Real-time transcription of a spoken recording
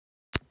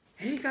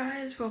Hey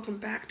guys, welcome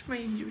back to my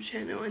YouTube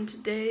channel, and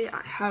today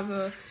I have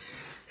a,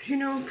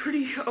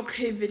 pretty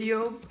okay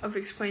video of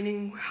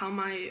explaining how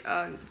my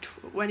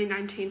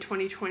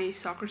 2019-2020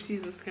 soccer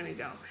season is gonna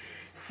go.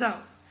 So,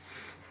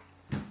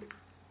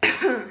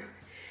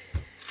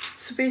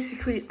 so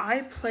basically I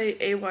play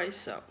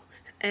AYSO,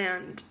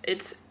 and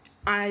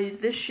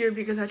this year,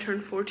 because I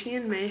turned 14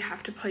 in May,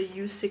 have to play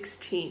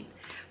U16.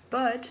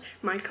 But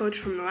my coach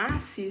from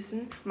last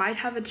season might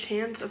have a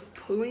chance of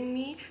pulling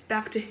me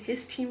back to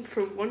his team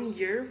for 1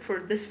 year for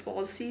this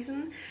fall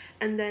season.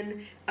 And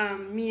then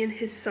me and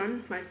his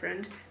son, my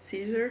friend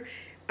Caesar,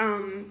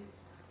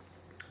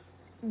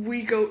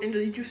 we go into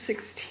the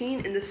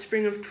U16 in the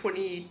spring of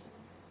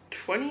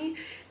 2020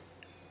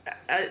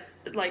 at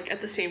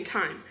the same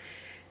time.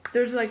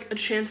 There's a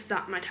chance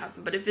that might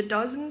happen. But if it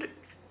doesn't,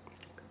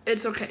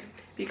 it's okay,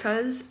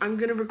 because I'm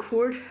going to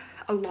record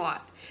a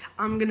lot.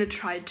 I'm going to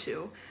try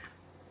to.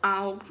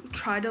 I'll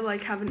try to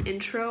have an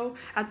intro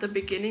at the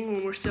beginning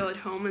when we're still at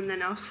home, and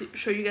then I'll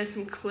show you guys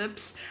some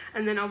clips,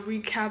 and then I'll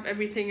recap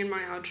everything in my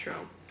outro.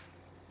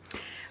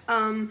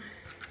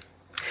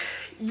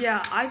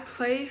 Yeah, I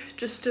play,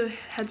 just a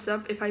heads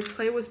up, if I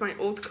play with my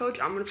old coach,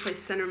 I'm going to play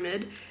center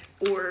mid,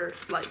 or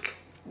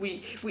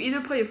we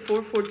either play a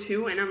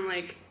 4-4-2, and I'm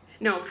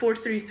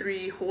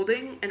 4-3-3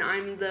 holding, and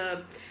I'm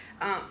the,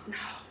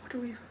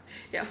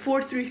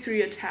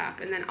 4-3-3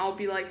 attack, and then I'll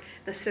be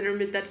the center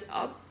mid that's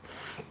up.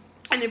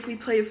 And if we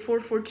play a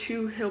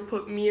 4-4-2, he'll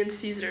put me and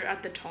Caesar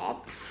at the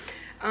top.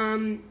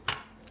 And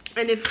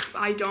if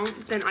I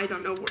don't, then I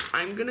don't know where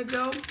I'm gonna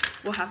go.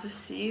 We'll have to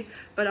see.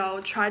 But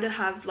I'll try to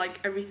have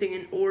everything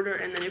in order,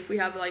 and then if we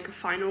have a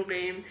final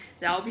game,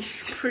 that'll be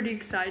pretty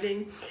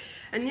exciting.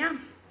 And yeah,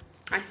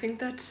 I think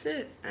that's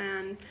it.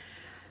 And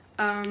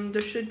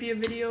there should be a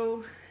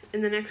video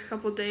in the next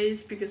couple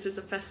days because there's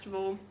a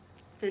festival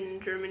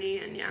in Germany.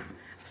 And yeah,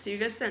 I'll see you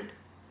guys then.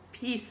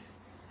 Peace.